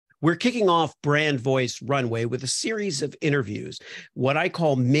We're kicking off Brand Voice Runway with a series of interviews, what I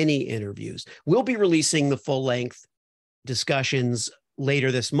call mini interviews. We'll be releasing the full-length discussions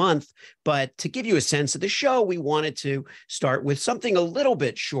later this month, but to give you a sense of the show, we wanted to start with something a little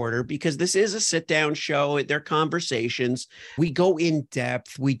bit shorter because this is a sit-down show. They're conversations. We go in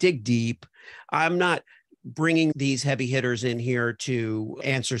depth. We dig deep. I'm not bringing these heavy hitters in here to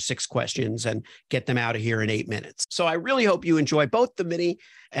answer 6 questions and get them out of here in 8 minutes. So I really hope you enjoy both the mini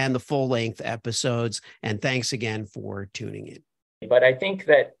and the full-length episodes. And thanks again for tuning in. But I think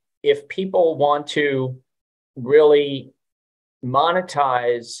that if people want to really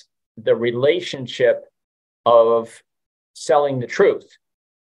monetize the relationship of selling the truth,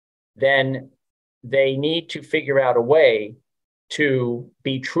 then they need to figure out a way to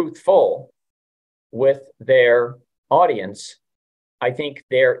be truthful with their audience. I think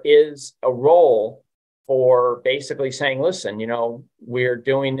there is a role for basically saying, listen, we're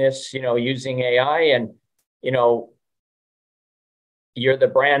doing this, using AI, and, you're the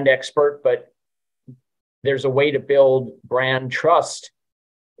brand expert, but there's a way to build brand trust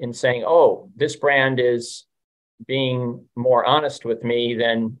in saying, oh, this brand is being more honest with me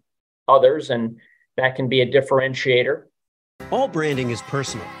than others. And that can be a differentiator. All branding is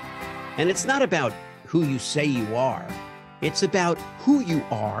personal. And it's not about who you say you are. It's about who you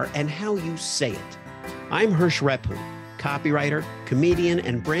are and how you say it. I'm Hirsch Repu, copywriter, comedian,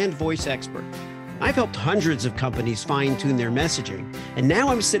 and brand voice expert. I've helped hundreds of companies fine-tune their messaging, and now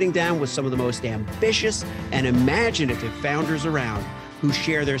I'm sitting down with some of the most ambitious and imaginative founders around who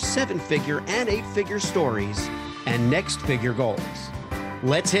share their 7-figure and 8-figure stories and next-figure goals.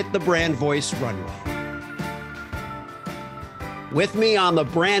 Let's hit the Brand Voice Runway. With me on the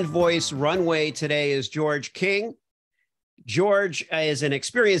Brand Voice Runway today is George King. George is an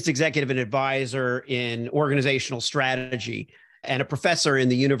experienced executive and advisor in organizational strategy and a professor in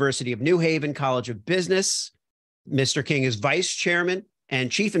the University of New Haven College of Business. Mr. King is vice chairman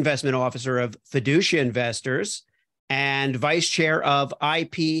and chief investment officer of Fiducia Investors and vice chair of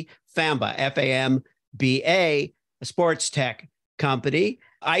IP Famba, F-A-M-B-A, a sports tech company.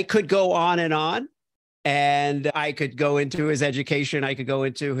 I could go on, and I could go into his education. I could go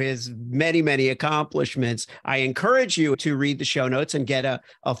into his many, many accomplishments. I encourage you to read the show notes and get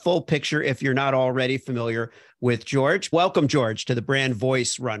a full picture if you're not already familiar with George. Welcome, George, to the Brand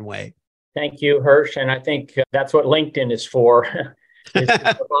Voice Runway. Thank you, Hirsch. And I think that's what LinkedIn is for, is to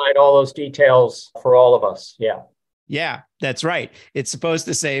provide all those details for all of us. Yeah. Yeah, that's right. It's supposed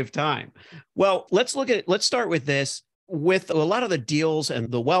to save time. Well, let's start with this. With a lot of the deals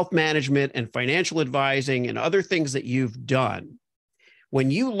and the wealth management and financial advising and other things that you've done, when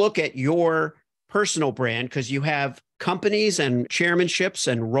you look at your personal brand, because you have companies and chairmanships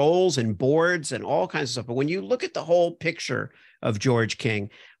and roles and boards and all kinds of stuff, but when you look at the whole picture of George King,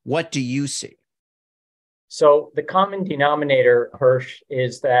 what do you see? So the common denominator, Hirsch,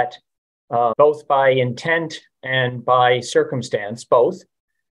 is that both by intent and by circumstance, both,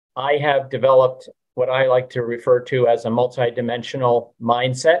 I have developed what I like to refer to as a multidimensional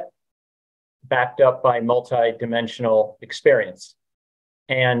mindset, backed up by multidimensional experience.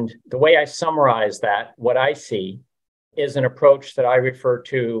 And the way I summarize that, what I see is an approach that I refer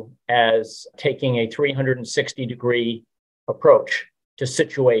to as taking a 360-degree approach to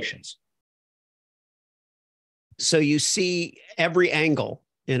situations. So you see every angle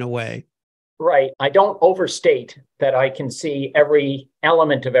in a way. Right. I don't overstate that I can see every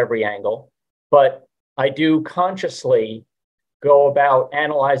element of every angle, but I do consciously go about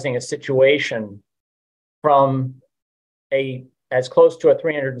analyzing a situation from as close to a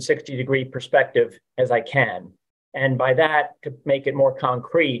 360-degree perspective as I can. And by that, to make it more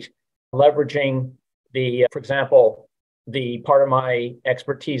concrete, leveraging for example, the part of my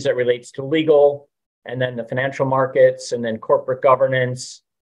expertise that relates to legal, and then the financial markets, and then corporate governance,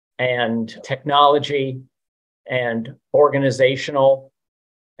 and technology, and organizational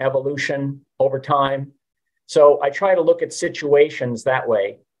evolution over time. So I try to look at situations that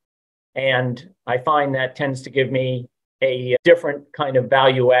way. And I find that tends to give me a different kind of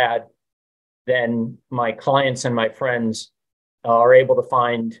value add than my clients and my friends are able to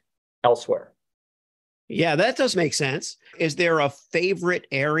find elsewhere. Yeah, that does make sense. Is there a favorite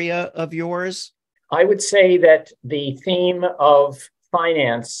area of yours? I would say that the theme of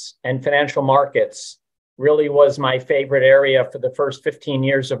finance and financial markets really was my favorite area for the first 15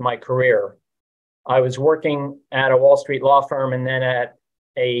 years of my career. I was working at a Wall Street law firm, and then at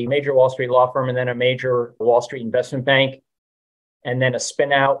a major Wall Street law firm, and then a major Wall Street investment bank, and then a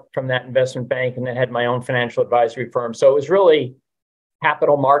spin out from that investment bank, and then had my own financial advisory firm. So it was really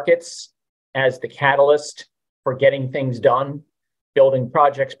capital markets as the catalyst for getting things done. building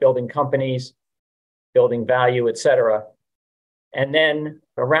projects, building companies, building value, et cetera. And then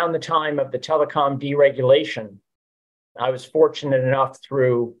around the time of the telecom deregulation, I was fortunate enough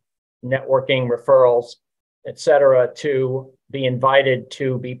through networking, referrals, et cetera, to be invited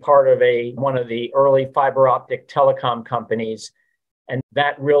to be part of one of the early fiber optic telecom companies. And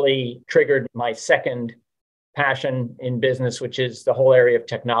that really triggered my second passion in business, which is the whole area of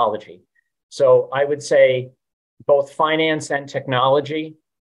technology. So I would say both finance and technology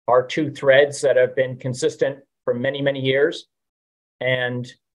are two threads that have been consistent for many, many years.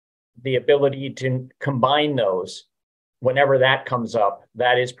 And the ability to combine those whenever that comes up,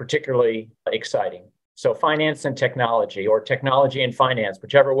 that is particularly exciting. So finance and technology, or technology and finance,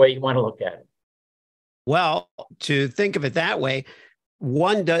 whichever way you want to look at it. Well, to think of it that way,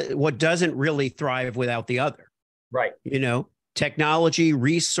 what doesn't really thrive without the other. Right. Technology,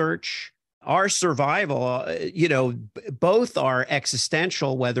 research, our survival, both are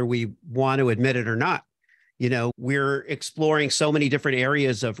existential, whether we want to admit it or not. We're exploring so many different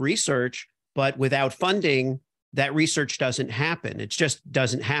areas of research, but without funding, that research doesn't happen. It just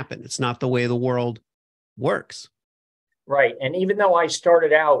doesn't happen. It's not the way the world works. Right. And even though I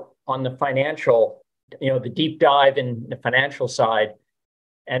started out on the financial, the deep dive in the financial side,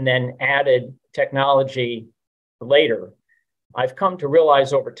 and then added technology later, I've come to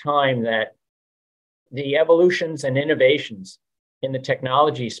realize over time that the evolutions and innovations in the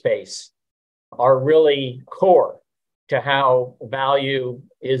technology space are really core to how value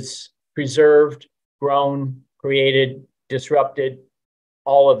is preserved, grown, created, disrupted,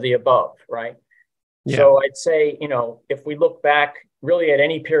 all of the above, right? Yeah. So I'd say, if we look back really at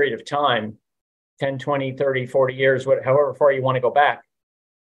any period of time, 10, 20, 30, 40 years, however far you want to go back,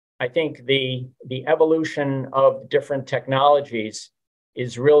 I think the evolution of different technologies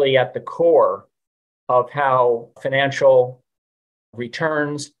is really at the core of how financial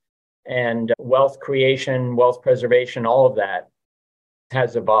returns and wealth creation, wealth preservation, all of that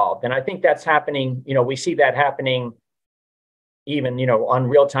has evolved. And I think that's happening, we see that happening even, on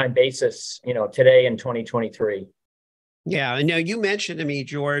real-time basis, today in 2023. Yeah. And now you mentioned to me,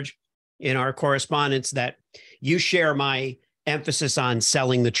 George, in our correspondence that you share my emphasis on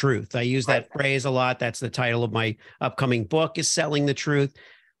selling the truth. I use that phrase a lot. That's the title of my upcoming book, is Selling the Truth.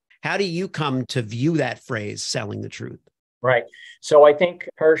 How do you come to view that phrase, selling the truth? Right. So I think,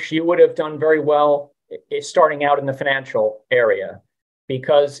 Hirsch, you would have done very well starting out in the financial area,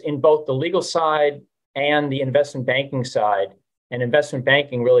 because in both the legal side and the investment banking side, and investment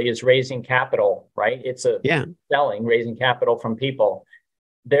banking really is raising capital, right? It's selling, raising capital from people.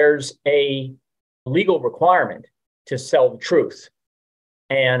 There's a legal requirement to sell the truth.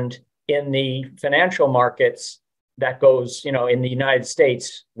 And in the financial markets, that goes, in the United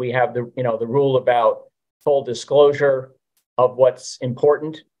States, we have the rule about full disclosure of what's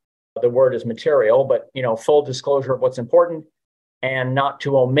important. The word is material, but, full disclosure of what's important, and not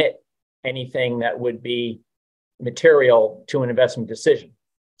to omit anything that would be material to an investment decision.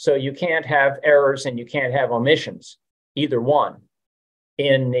 So you can't have errors and you can't have omissions, either one,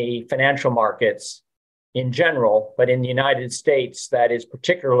 in the financial markets in general, but in the United States, that is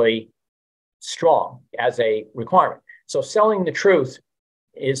particularly strong as a requirement. So selling the truth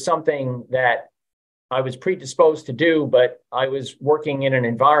is something that I was predisposed to do, but I was working in an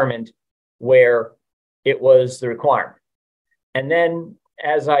environment where it was the requirement. And then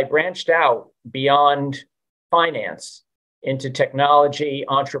as I branched out beyond finance into technology,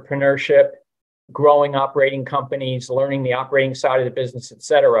 entrepreneurship, growing operating companies, learning the operating side of the business, et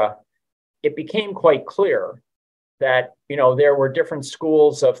cetera, it became quite clear that, there were different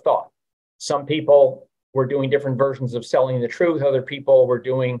schools of thought. Some people were doing different versions of selling the truth. Other people were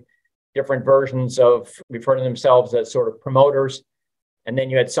doing different versions of referring to themselves as sort of promoters. And then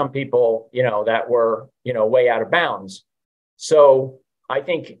you had some people, that were, way out of bounds. So I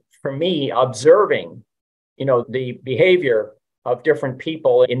think for me, observing, the behavior of different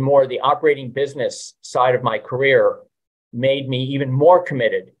people in more the operating business side of my career made me even more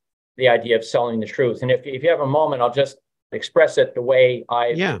committed to the idea of selling the truth. And if you have a moment, I'll just express it the way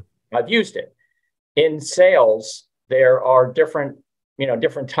I've used it. In sales, there are different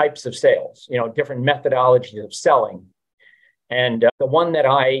types of sales, different methodologies of selling. And the one that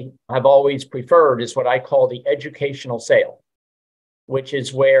I have always preferred is what I call the educational sale, which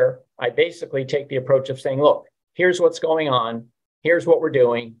is where I basically take the approach of saying, look, here's what's going on. Here's what we're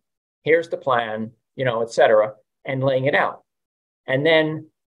doing. Here's the plan, et cetera, and laying it out. And then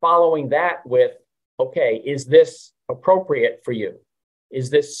following that with, okay, is this appropriate for you?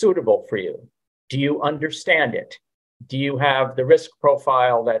 Is this suitable for you? Do you understand it? Do you have the risk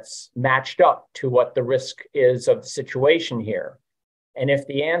profile that's matched up to what the risk is of the situation here? And if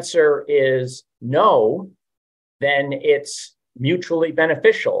the answer is no, then it's mutually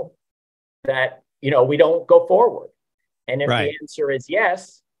beneficial that, we don't go forward. And if the answer is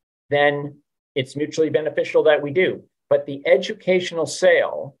yes, then it's mutually beneficial that we do. But the educational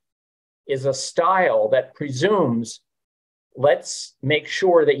sale is a style that presumes, let's make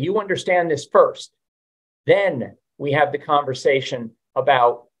sure that you understand this first. Then we have the conversation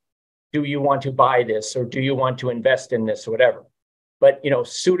about, do you want to buy this or do you want to invest in this or whatever? But,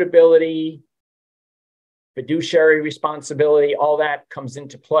 suitability, fiduciary responsibility, all that comes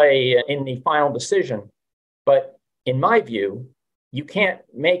into play in the final decision. But in my view, you can't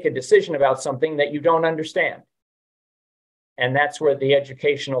make a decision about something that you don't understand. And that's where the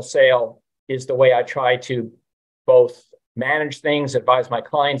educational sale is the way I try to both manage things, advise my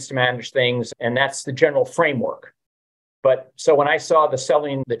clients to manage things, and that's the general framework. But so when I saw the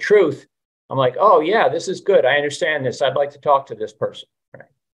selling the truth, I'm like, oh yeah, this is good. I understand this. I'd like to talk to this person. Right.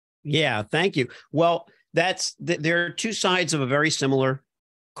 Yeah, thank you. Well, there are two sides of a very similar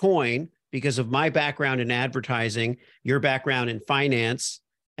coin because of my background in advertising, your background in finance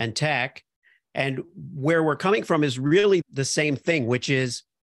and tech. And where we're coming from is really the same thing, which is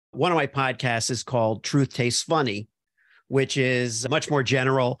one of my podcasts is called Truth Tastes Funny, which is much more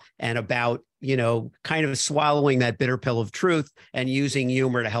general and about, kind of swallowing that bitter pill of truth and using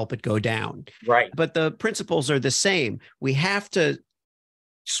humor to help it go down. Right. But the principles are the same. We have to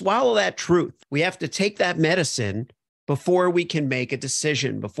swallow that truth. We have to take that medicine before we can make a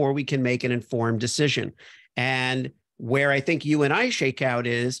decision, before we can make an informed decision. And where I think you and I shake out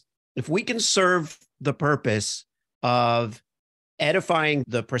is if we can serve the purpose of edifying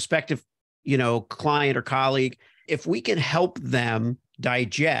the prospective, client or colleague, if we can help them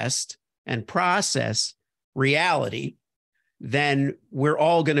digest and process reality, then we're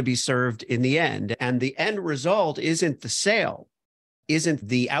all going to be served in the end. And the end result isn't the sale, isn't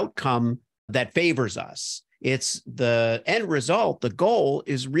the outcome that favors us. It's the end result. The goal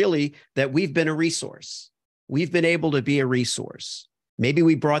is really that we've been a resource. We've been able to be a resource. Maybe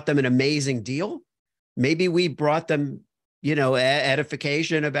we brought them an amazing deal. Maybe we brought them,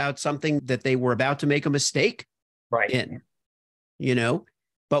 edification about something that they were about to make a mistake in,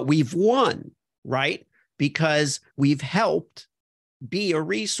 but we've won, right? Because we've helped be a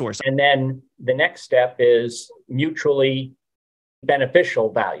resource. And then the next step is mutually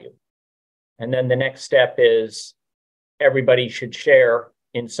beneficial value. And then the next step is everybody should share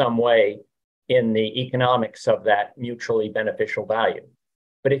in some way in the economics of that mutually beneficial value.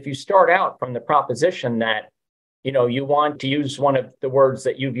 But if you start out from the proposition that, you want to use one of the words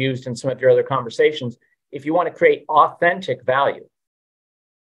that you've used in some of your other conversations, if you want to create authentic value,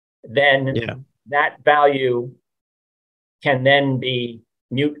 then that value can then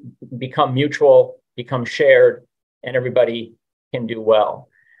become mutual, become shared, and everybody can do well.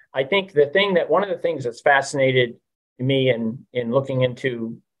 I think one of the things that's fascinated me in looking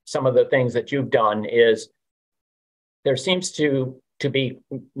into some of the things that you've done is there seems to be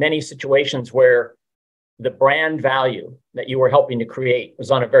many situations where the brand value that you were helping to create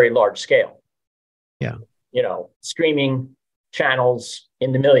was on a very large scale. Yeah. Streaming channels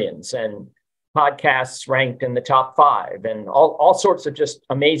in the millions and podcasts ranked in the top 5 and all sorts of just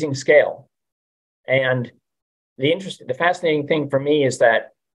amazing scale. And the fascinating thing for me is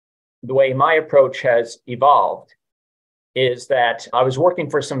that the way my approach has evolved is that I was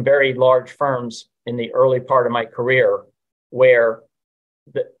working for some very large firms in the early part of my career where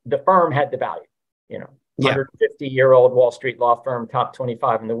the firm had the value, 150-year-old Wall Street law firm, top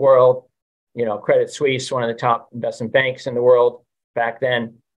 25 in the world, Credit Suisse, one of the top investment banks in the world back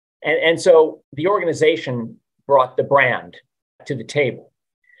then. And so the organization brought the brand to the table.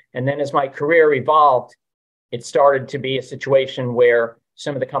 And then as my career evolved, it started to be a situation where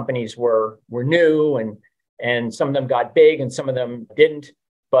some of the companies were new and some of them got big and some of them didn't.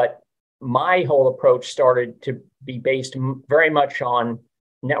 But my whole approach started to be based very much on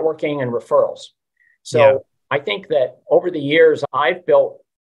networking and referrals. So I think that over the years, I've built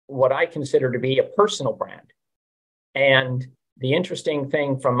what I consider to be a personal brand. And the interesting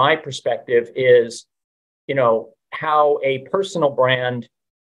thing from my perspective is, how a personal brand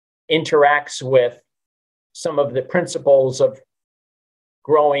interacts with some of the principles of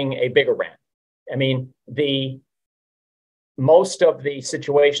growing a bigger brand. I mean, most of the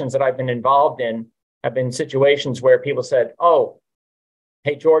situations that I've been involved in have been situations where people said, oh,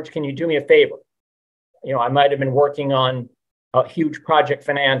 hey, George, can you do me a favor? I might have been working on a huge project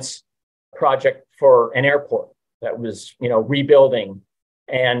finance project for an airport that was, rebuilding.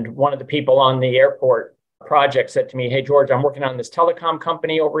 And one of the people on the airport project said to me, hey, George, I'm working on this telecom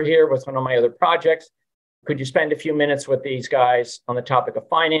company over here with one of my other projects. Could you spend a few minutes with these guys on the topic of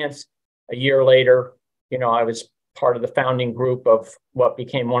finance? A year later, I was part of the founding group of what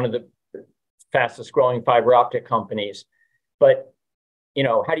became one of the fastest growing fiber optic companies. But,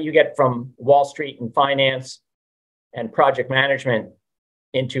 how do you get from Wall Street and finance and project management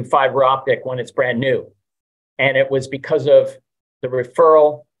into fiber optic when it's brand new? And it was because of the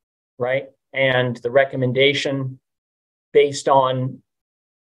referral, right? And the recommendation based on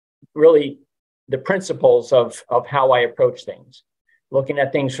really the principles of how I approach things, looking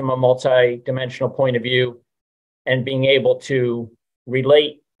at things from a multi-dimensional point of view and being able to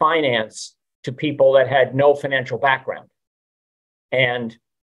relate finance to people that had no financial background. And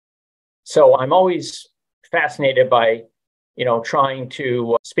so I'm always fascinated by, trying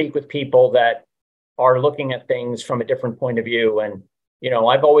to speak with people that are looking at things from a different point of view. And,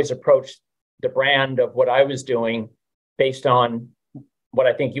 I've always approached the brand of what I was doing based on what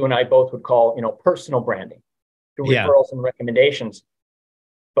I think you and I both would call, personal branding through referrals and recommendations.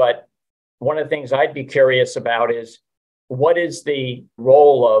 But one of the things I'd be curious about is what is the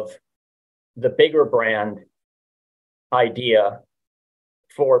role of the bigger brand idea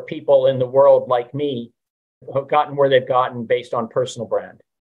for people in the world like me who have gotten where they've gotten based on personal brand?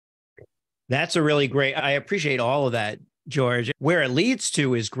 That's a really great, I appreciate all of that, George. Where it leads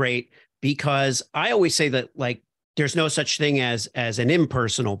to is great, because I always say that, like, there's no such thing as an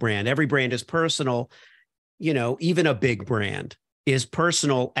impersonal brand. Every brand is personal. Even a big brand is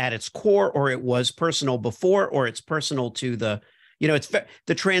personal at its core, or it was personal before, or it's personal to it's the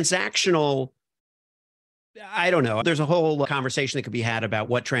transactional. I don't know. There's a whole conversation that could be had about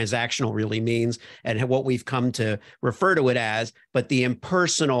what transactional really means and what we've come to refer to it as, but the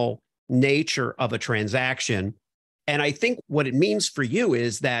impersonal nature of a transaction. And I think what it means for you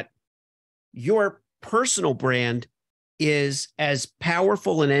is that your personal brand is as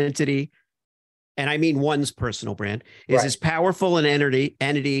powerful an entity, and I mean one's personal brand, is as powerful an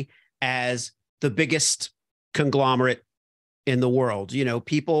entity as the biggest conglomerate in the world.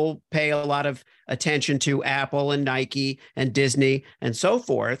 People pay a lot of attention to Apple and Nike and Disney and so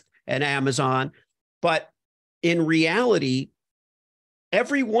forth and Amazon. But in reality,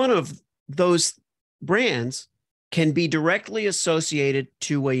 every one of those brands can be directly associated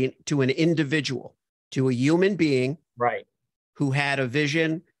to an individual, to a human being, right, who had a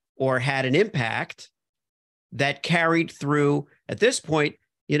vision or had an impact that carried through, at this point,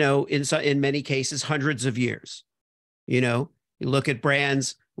 in many cases, hundreds of years. You look at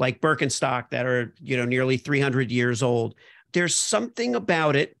brands like Birkenstock that are, nearly 300 years old. There's something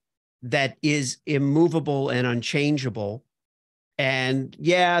about it that is immovable and unchangeable. And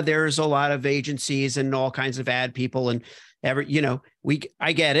there's a lot of agencies and all kinds of ad people and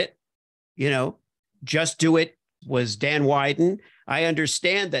I get it. Just Do It was Dan Wieden. I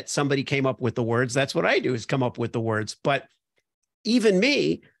understand that somebody came up with the words. That's what I do, is come up with the words. But even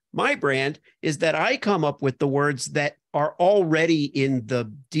me, my brand is that I come up with the words that are already in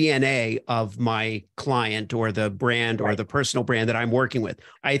the DNA of my client or the brand or the personal brand that I'm working with.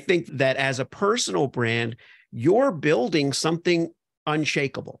 I think that as a personal brand, you're building something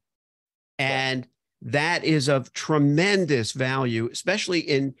unshakable. And that is of tremendous value, especially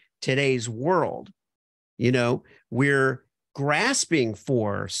in today's world. We're grasping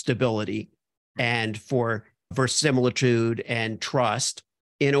for stability and for verisimilitude and trust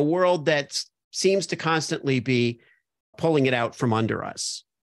in a world that seems to constantly be pulling it out from under us.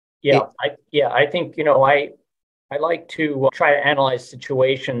 I think, I like to try to analyze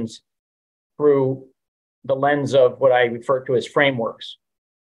situations through the lens of what I refer to as frameworks.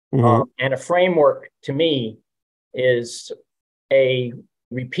 Mm-hmm. And a framework to me is a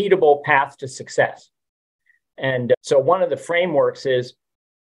repeatable path to success. And so one of the frameworks is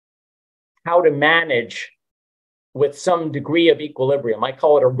how to manage with some degree of equilibrium. I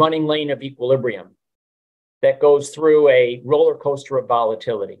call it a running lane of equilibrium that goes through a roller coaster of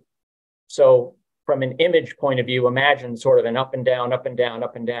volatility. So from an image point of view, imagine sort of an up and down, up and down,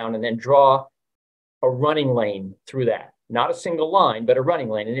 up and down, and then draw a running lane through that. Not a single line, but a running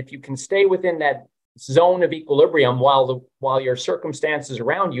lane. And if you can stay within that zone of equilibrium while your circumstances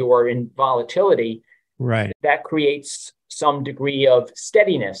around you are in volatility, right, that creates some degree of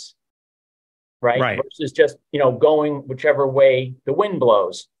steadiness, right? Versus just, going whichever way the wind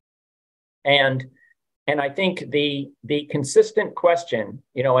blows. And I think the consistent question,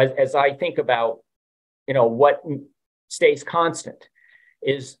 as I think about, what stays constant,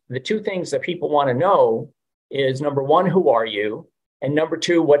 is the two things that people want to know is, number one, who are you? And number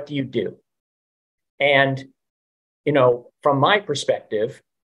two, what do you do? And, from my perspective,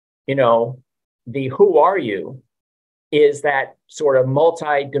 the who are you is that sort of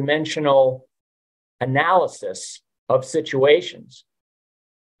multi-dimensional analysis of situations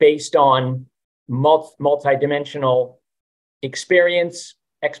based on multidimensional experience,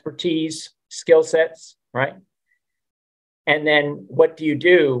 expertise, skill sets, right? And then what do you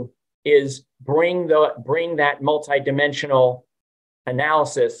do is bring that multidimensional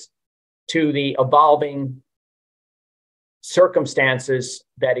analysis to the evolving circumstances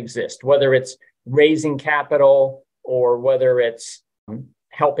that exist, whether it's raising capital or whether it's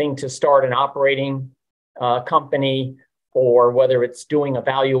helping to start an operating company, or whether it's doing a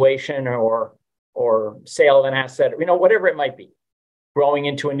valuation or sale of an asset, whatever it might be, growing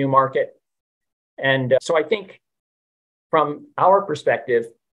into a new market. And so I think from our perspective,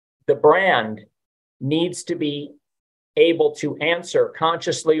 the brand needs to be able to answer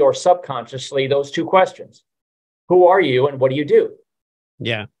consciously or subconsciously those two questions. Who are you and what do you do?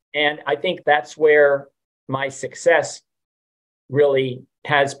 Yeah. And I think that's where my success really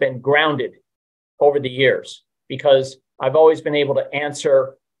has been grounded over the years, because I've always been able to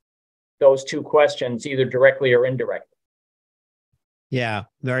answer those two questions either directly or indirectly. Yeah,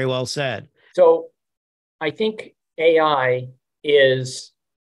 very well said. So I think AI is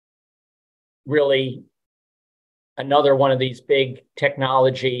really another one of these big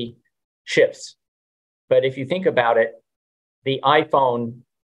technology shifts. But if you think about it, the iPhone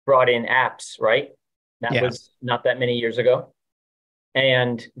brought in apps, right? That was not that many years ago.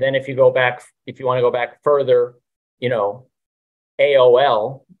 And then if you want to go back further,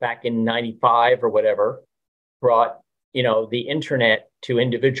 AOL back in 95 or whatever brought, the internet to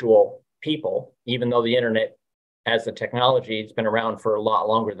individual people, even though the internet as a technology has been around for a lot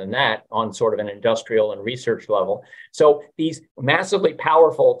longer than that on sort of an industrial and research level. So these massively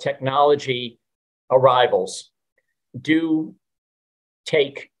powerful technology arrivals do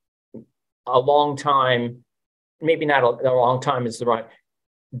take a long time, maybe not a long time is the right,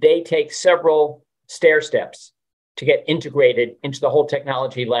 they take several stair steps to get integrated into the whole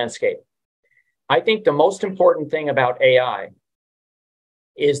technology landscape. I think the most important thing about AI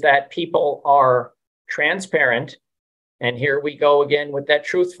is that people are transparent. And here we go again with that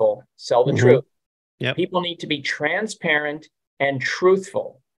truthful, sell the truth. Yep. People need to be transparent and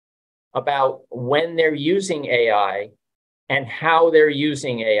truthful about when they're using AI and how they're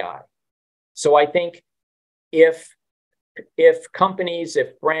using AI. So I think if companies,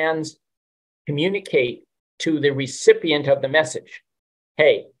 if brands communicate to the recipient of the message,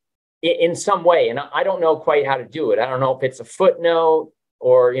 hey, in some way, and I don't know quite how to do it. I don't know if it's a footnote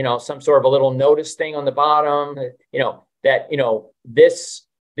or, some sort of a little notice thing on the bottom, that,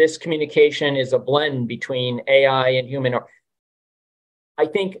 this communication is a blend between AI and human. I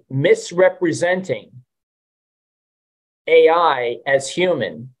think misrepresenting AI as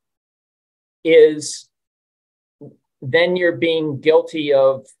human is, then you're being guilty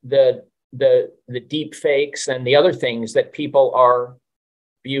of the deep fakes and the other things that people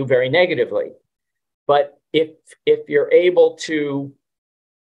view very negatively. But if you're able to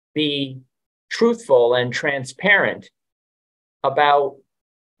be truthful and transparent about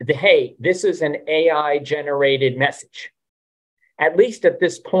hey, this is an AI generated message, at least at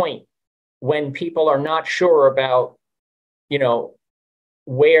this point, when people are not sure about,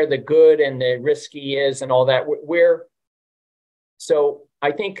 where the good and the risky is and all that, so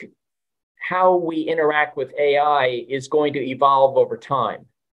I think how we interact with AI is going to evolve over time.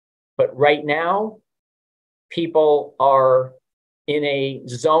 But right now, people are in a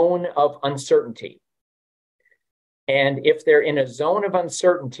zone of uncertainty. And if they're in a zone of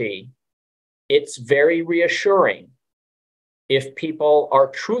uncertainty, it's very reassuring if people are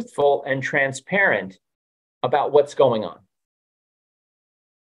truthful and transparent about what's going on.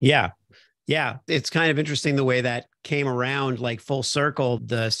 Yeah. Yeah. It's kind of interesting the way that came around, like full circle,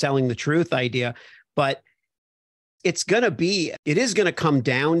 the selling the truth idea. But it is going to come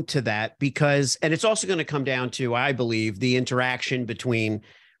down to that and it's also going to come down to, I believe, the interaction between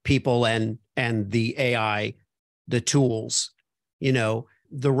people and the AI, the tools, the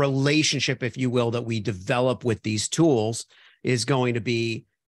relationship, if you will, that we develop with these tools is going to be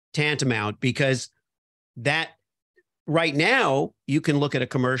tantamount, because that right now you can look at a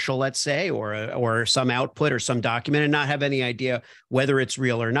commercial, let's say, or some output or some document and not have any idea whether it's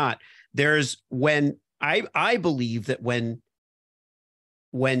real or not. I believe that when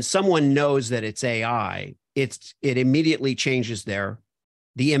someone knows that it's AI, it immediately changes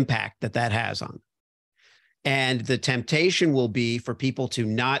the impact that has on them. And the temptation will be for people to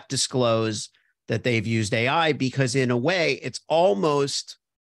not disclose that they've used AI, because in a way, it's almost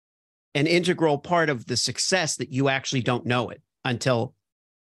an integral part of the success that you actually don't know it until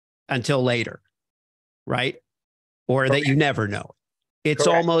later, right? Or that you never know. It's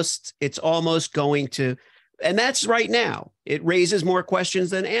Correct. almost going to, and that's right now. It raises more questions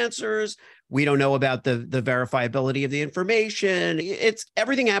than answers. We don't know about the verifiability of the information. It's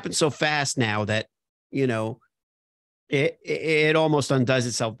everything happens so fast now that, you know, it almost undoes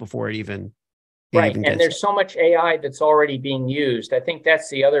itself before it even Right. And gets. there's so much AI that's already being used. I think that's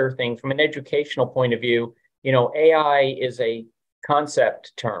the other thing from an educational point of view. AI is a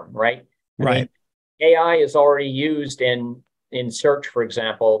concept term, right? I Right. mean, AI is already used in search, for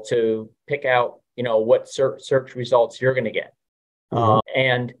example, to pick out, what search results you're going to get.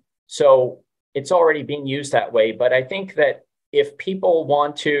 And so it's already being used that way. But I think that if people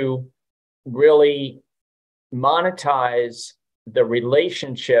want to really monetize the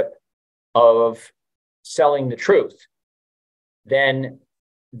relationship of selling the truth, then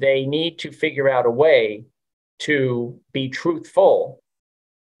they need to figure out a way to be truthful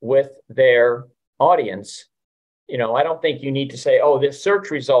with their audience. I don't think you need to say, oh, this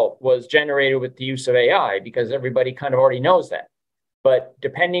search result was generated with the use of AI, because everybody kind of already knows that. But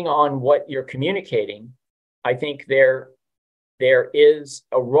depending on what you're communicating, I think there is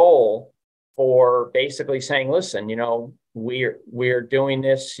a role for basically saying, listen, we're doing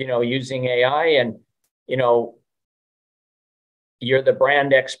this, using AI, and, you're the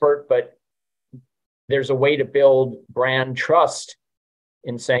brand expert, but there's a way to build brand trust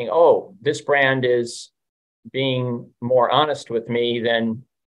in saying, oh, this brand is being more honest with me than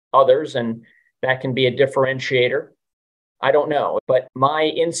others, and that can be a differentiator. I don't know, but my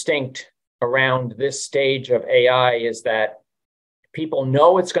instinct around this stage of AI is that people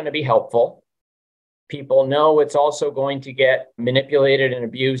know it's going to be helpful. People know it's also going to get manipulated and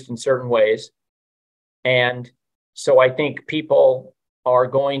abused in certain ways. And so I think people are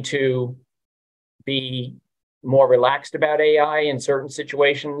going to be more relaxed about AI in certain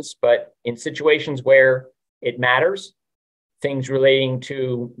situations, but in situations where it matters, things relating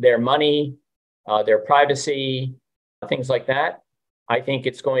to their money, their privacy, things like that, I think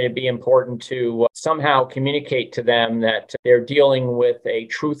it's going to be important to somehow communicate to them that they're dealing with a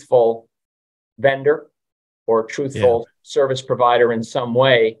truthful vendor or truthful service provider in some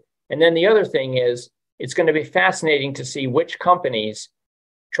way. And then the other thing is, it's going to be fascinating to see which companies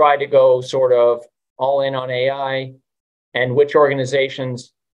try to go sort of all in on AI and which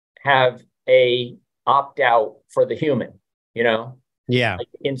organizations have a opt out for the human, Yeah. Like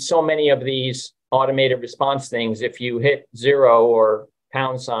in so many of these automated response things, if you hit 0 or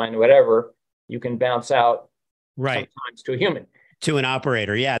 £, whatever, you can bounce out sometimes to a human. To an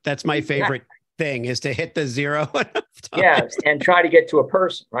operator. Yeah. That's my favorite thing, is to hit the 0 enough times. Yes. And try to get to a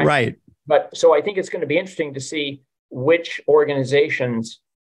person. Right. Right. But so I think it's going to be interesting to see which organizations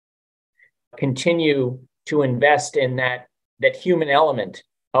continue to invest in that human element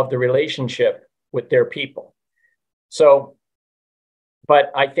of the relationship with their people. So,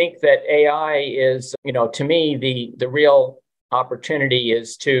 but I think that AI is, to me, the real opportunity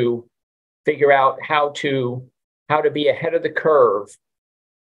is to figure out how to be ahead of the curve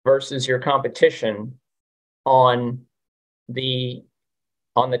versus your competition on the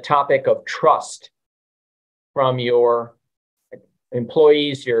topic of trust from your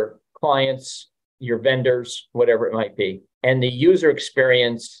employees, your clients, your vendors, whatever it might be. And the user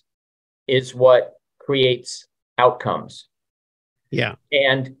experience is what creates outcomes. Yeah.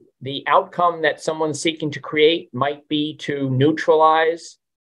 And the outcome that someone's seeking to create might be to neutralize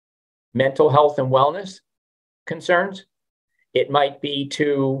mental health and wellness concerns. It might be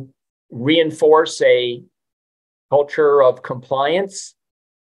to reinforce a culture of compliance.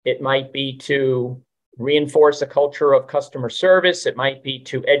 It might be to reinforce a culture of customer service. It might be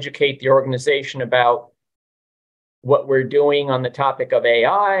to educate the organization about what we're doing on the topic of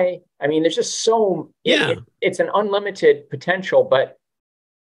AI. I mean, there's just it's an unlimited potential, but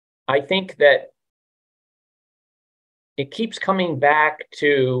I think that it keeps coming back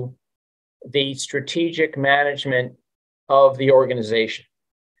to the strategic management of the organization.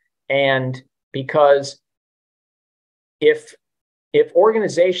 And because if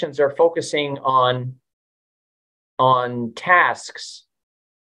organizations are focusing on tasks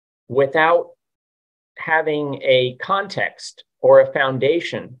without having a context or a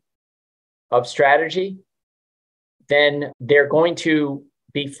foundation of strategy, then they're going to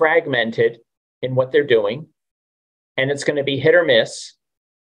be fragmented in what they're doing, and it's going to be hit or miss,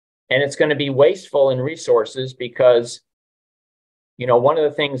 and it's going to be wasteful in resources because, one of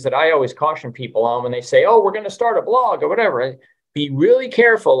the things that I always caution people on when they say, oh, we're going to start a blog or whatever, be really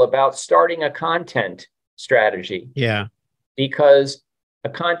careful about starting a content strategy. Yeah. Because a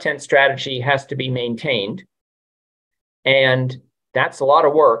content strategy has to be maintained, and that's a lot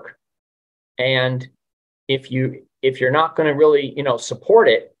of work. And if you if you're not going to really, support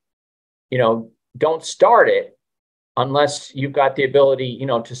it, don't start it unless you've got the ability,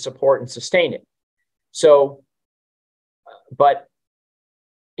 to support and sustain it. So, but,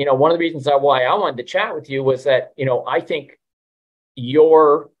 one of the reasons why I wanted to chat with you was that, I think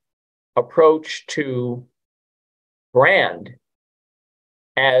your approach to brand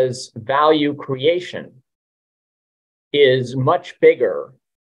as value creation is much bigger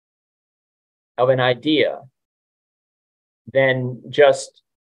of an idea than just,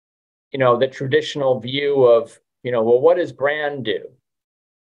 the traditional view of, well, what does brand do?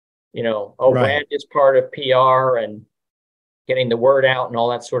 Right. Brand is part of PR and getting the word out and all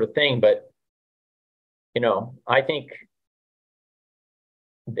that sort of thing. But, I think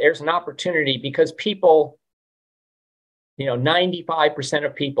there's an opportunity because people, 95%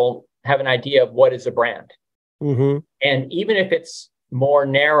 of people have an idea of what is a brand. Mm-hmm. And even if it's more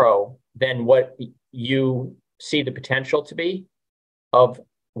narrow than what you see the potential to be of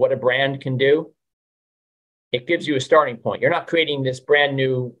what a brand can do, it gives you a starting point. You're not creating this brand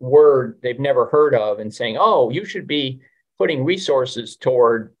new word they've never heard of and saying, oh, you should be putting resources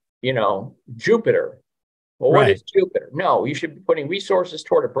toward, Jupiter. Well, Right. What is Jupiter? No, you should be putting resources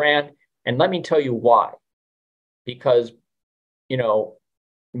toward a brand. And let me tell you why. Because,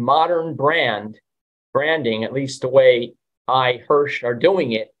 modern branding, at least the way Hirsch are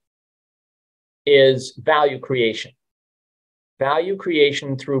doing it, is value creation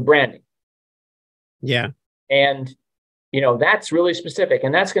through branding. Yeah. And, that's really specific,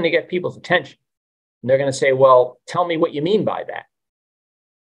 and that's going to get people's attention. And they're going to say, well, tell me what you mean by that.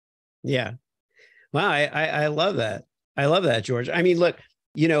 Yeah. Wow. I love that. I love that, George. I mean, look,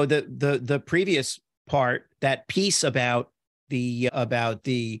 the previous part, that piece about the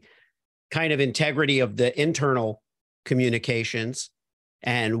kind of integrity of the internal communications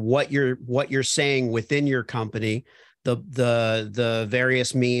and what you're saying within your company, the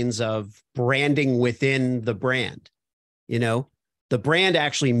various means of branding within the brand, the brand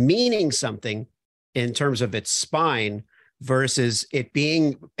actually meaning something in terms of its spine versus it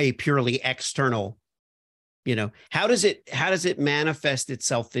being a purely external, how does it manifest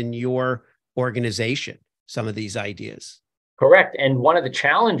itself in your organization, some of these ideas? Correct. And one of the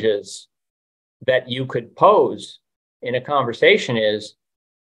challenges that you could pose in a conversation is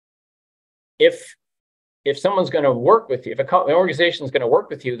if someone's going to work with you, if an organization is going to work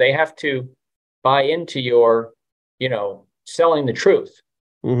with you, they have to buy into your, selling the truth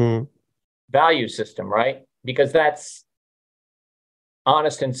Mm-hmm. value system, right? Because that's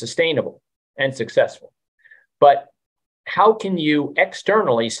honest and sustainable and successful. But how can you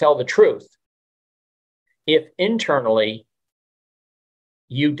externally sell the truth if internally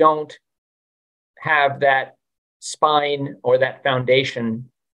you don't have that spine or that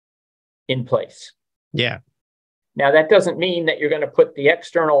foundation in place? Yeah. Now, that doesn't mean that you're going to put the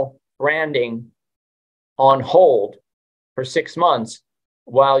external branding on hold for 6 months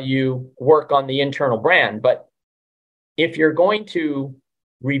while you work on the internal brand. But if you're going to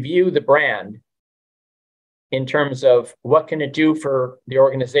review the brand in terms of what can it do for the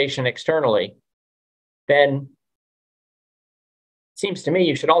organization externally, then it seems to me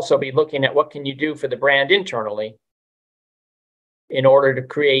you should also be looking at what can you do for the brand internally in order to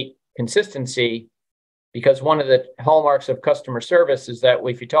create consistency. Because one of the hallmarks of customer service is that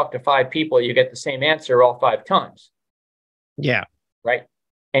if you talk to 5 people, you get the same answer all 5 times. Yeah. Right.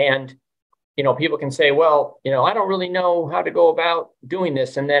 And, people can say, well, I don't really know how to go about doing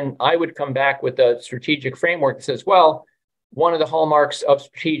this. And then I would come back with a strategic framework that says, well, one of the hallmarks of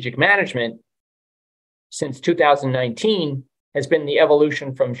strategic management since 2019 has been the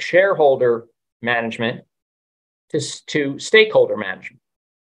evolution from shareholder management to stakeholder management,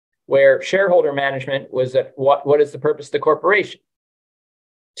 where shareholder management was that what is the purpose of the corporation?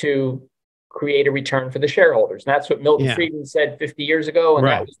 To create a return for the shareholders. And that's what Milton Friedman said 50 years ago, and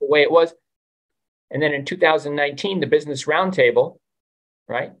that was the way it was. And then in 2019, the Business Roundtable,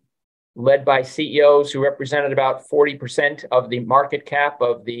 right, led by CEOs who represented about 40% of the market cap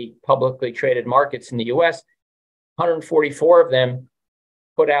of the publicly traded markets in the US, 144 of them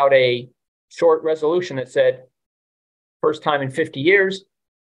put out a short resolution that said, first time in 50 years,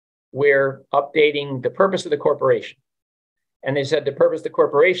 we're updating the purpose of the corporation. And they said the purpose of the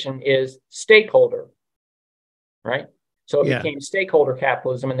corporation is stakeholder, right? So it became stakeholder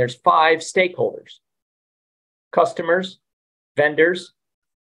capitalism, and there's 5 stakeholders: customers, vendors,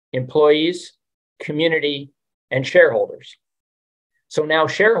 employees, community, and shareholders. So now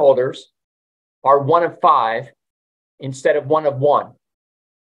shareholders are 1 of 5 instead of 1 of 1.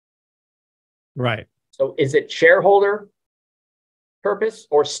 Right. So is it shareholder purpose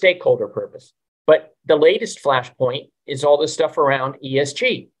or stakeholder purpose? But the latest flashpoint is all this stuff around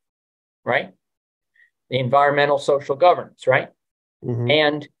ESG, right? The environmental social governance, right? Mm-hmm.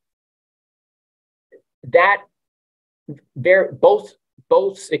 And that both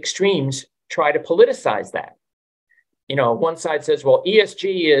extremes try to politicize that. One side says, well,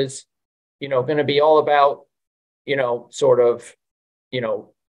 ESG is, going to be all about, sort of,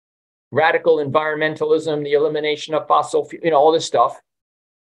 radical environmentalism, the elimination of fossil fuel, all this stuff.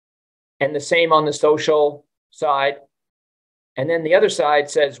 And the same on the social side. And then the other side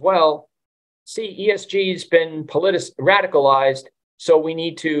says, well, see, ESG's been radicalized, so we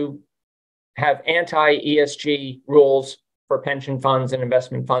need to have anti-ESG rules for pension funds and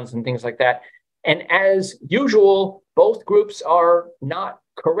investment funds and things like that. And as usual, both groups are not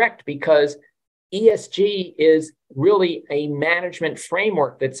correct, because ESG is really a management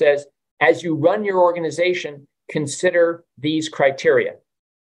framework that says, as you run your organization, consider these criteria.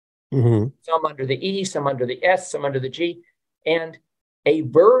 Mm-hmm. Some under the E, some under the S, some under the G, and a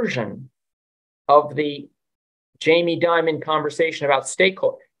version of the Jamie Dimon conversation about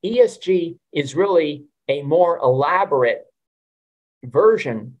stakeholder. ESG is really a more elaborate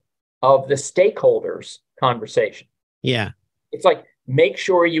version of the stakeholders conversation. Yeah. It's like, make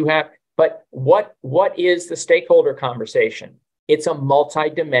sure you have, but what is the stakeholder conversation? It's a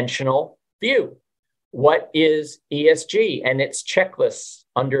multidimensional view. What is ESG and its checklists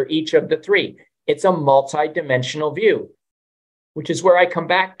under each of the three? It's a multidimensional view, which is where I come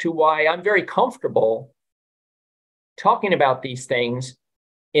back to why I'm very comfortable talking about these things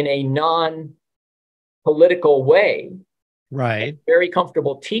in a non-political way. Right. Very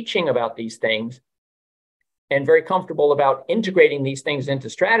comfortable teaching about these things and very comfortable about integrating these things into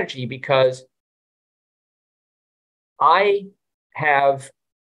strategy, because I have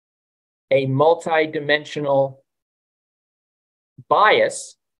a multidimensional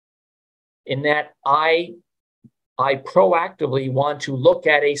bias in that I proactively want to look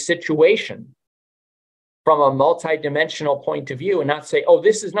at a situation from a multidimensional point of view and not say, oh,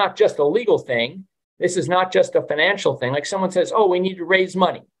 this is not just a legal thing. This is not just a financial thing. Like someone says, oh, we need to raise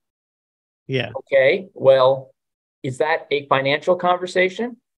money. Yeah. Okay, well, is that a financial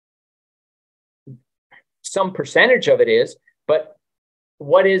conversation? Some percentage of it is, but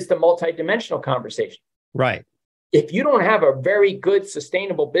what is the multidimensional conversation? Right. If you don't have a very good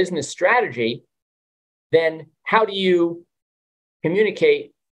sustainable business strategy, then how do you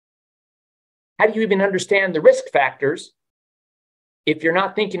communicate? How do you even understand the risk factors if you're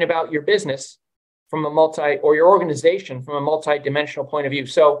not thinking about your business from or your organization from a multidimensional point of view?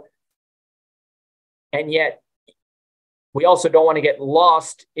 So, and yet we also don't want to get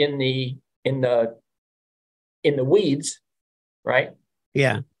lost in the weeds, right?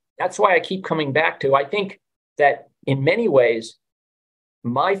 Yeah. That's why I keep coming back to, I think that in many ways,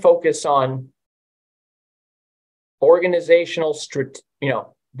 my focus on organizational,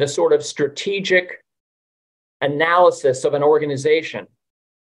 the sort of strategic analysis of an organization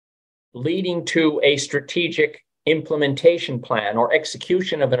leading to a strategic implementation plan or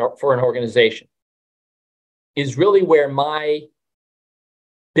execution for an organization is really where my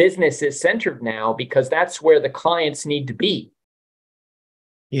business is centered now, because that's where the clients need to be.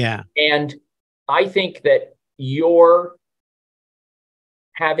 Yeah. And I think that you're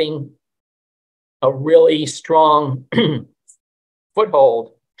having a really strong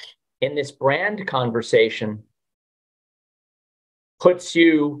foothold in this brand conversation, puts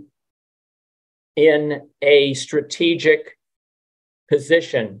you in a strategic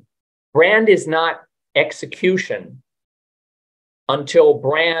position. Brand is not execution until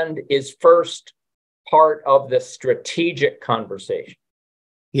brand is first part of the strategic conversation.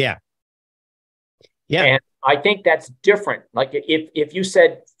 Yeah. Yeah. And I think that's different. Like if you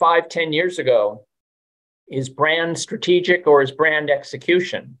said 5-10 years ago, is brand strategic or is brand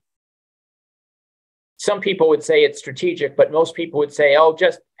execution? Some people would say it's strategic, but most people would say, oh,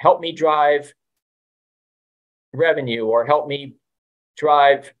 just help me drive revenue, or help me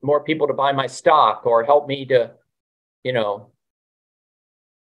drive more people to buy my stock, or help me to,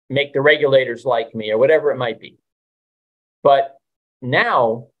 make the regulators like me, or whatever it might be. But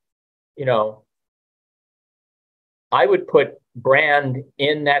now, I would put brand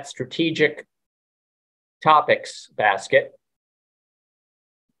in that strategic topics basket,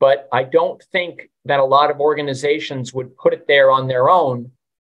 but I don't think that a lot of organizations would put it there on their own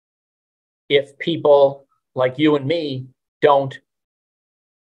if people like you and me don't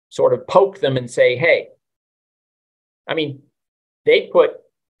sort of poke them and say, hey, I mean, they put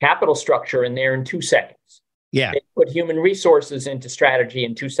capital structure in there in 2 seconds. Yeah. They put human resources into strategy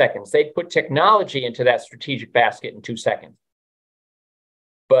in 2 seconds. They put technology into that strategic basket in 2 seconds.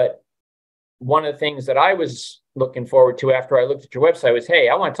 But one of the things that I was looking forward to after I looked at your website was, hey,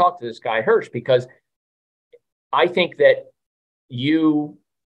 I want to talk to this guy Hirsch, because I think that you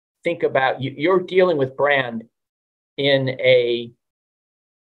think about, you're dealing with brand in a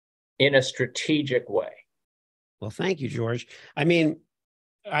strategic way. Well, thank you, George. I mean,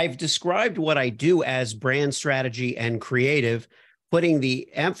 I've described what I do as brand strategy and creative, putting the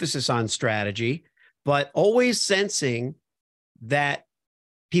emphasis on strategy, but always sensing that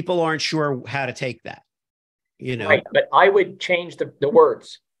people aren't sure how to take that, you know? Right, but I would change the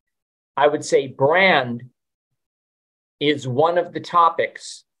words. I would say brand is one of the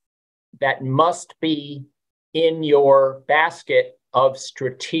topics that must be in your basket of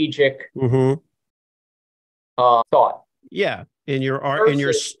strategic thought. Yeah, in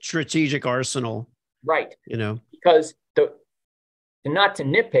your strategic arsenal. Right. You know, because not to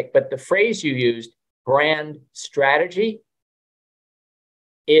nitpick, but the phrase you used, brand strategy,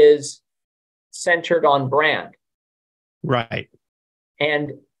 is centered on brand. Right.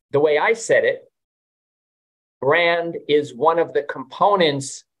 And the way I said it, brand is one of the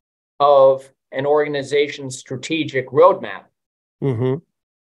components of an organization's strategic roadmap.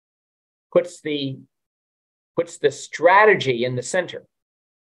 Puts the strategy in the center.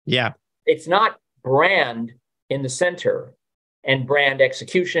 Yeah. It's not brand in the center and brand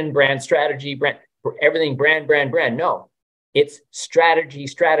execution, brand strategy, brand everything, brand. No, it's strategy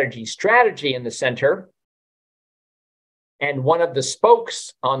in the center. And one of the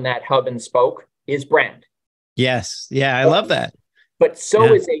spokes on that hub and spoke is brand. Yes. Yeah, I love that. But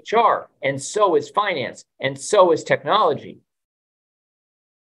so is HR, and so is finance, and so is technology.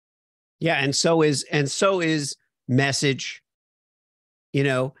 Yeah, and so is message. You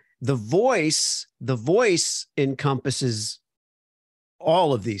know, the voice encompasses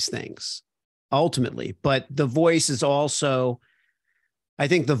all of these things ultimately, but the voice is also, I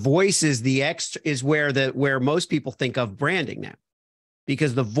think the voice is where most people think of branding now,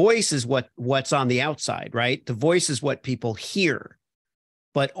 because the voice is what's on the outside, right? The voice is what people hear,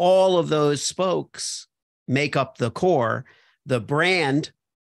 but all of those spokes make up the core. The brand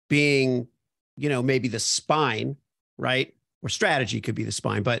being, you know, maybe the spine, right? Or strategy could be the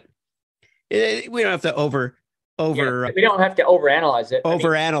spine, but we don't have to we don't have to overanalyze it.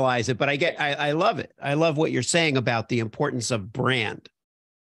 Overanalyze it, but I love it. I love what you're saying about the importance of brand.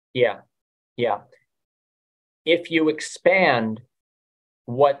 Yeah. If you expand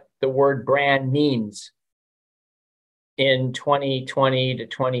what the word brand means in 2020 to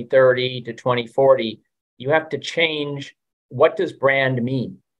 2030 to 2040, you have to change, what does brand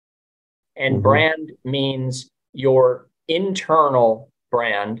mean? And brand means your internal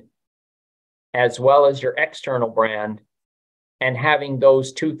brand as well as your external brand, and having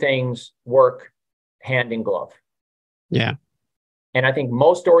those two things work hand in glove. Yeah. And I think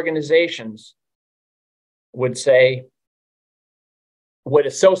most organizations would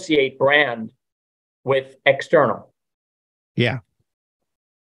associate brand with external. Yeah.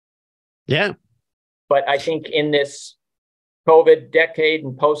 Yeah. But I think in this COVID decade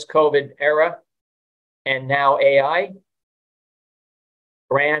and post-COVID era, and now AI,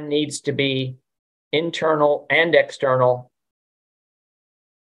 brand needs to be internal and external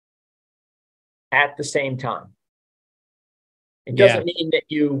at the same time. It doesn't mean that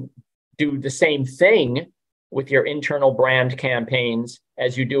you do the same thing with your internal brand campaigns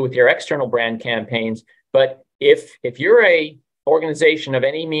as you do with your external brand campaigns. But if you're a organization of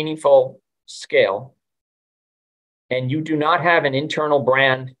any meaningful scale and you do not have an internal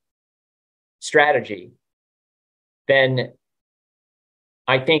brand strategy, then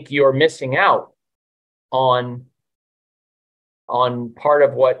I think you're missing out on part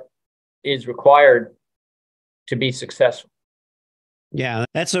of what is required to be successful. Yeah,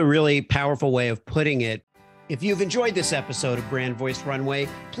 that's a really powerful way of putting it. If you've enjoyed this episode of Brand Voice Runway,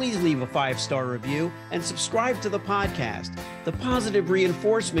 please leave a 5-star review and subscribe to the podcast. The positive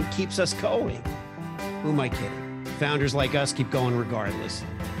reinforcement keeps us going. Who am I kidding? Founders like us keep going regardless.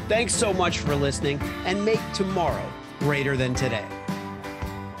 Thanks so much for listening, and make tomorrow greater than today.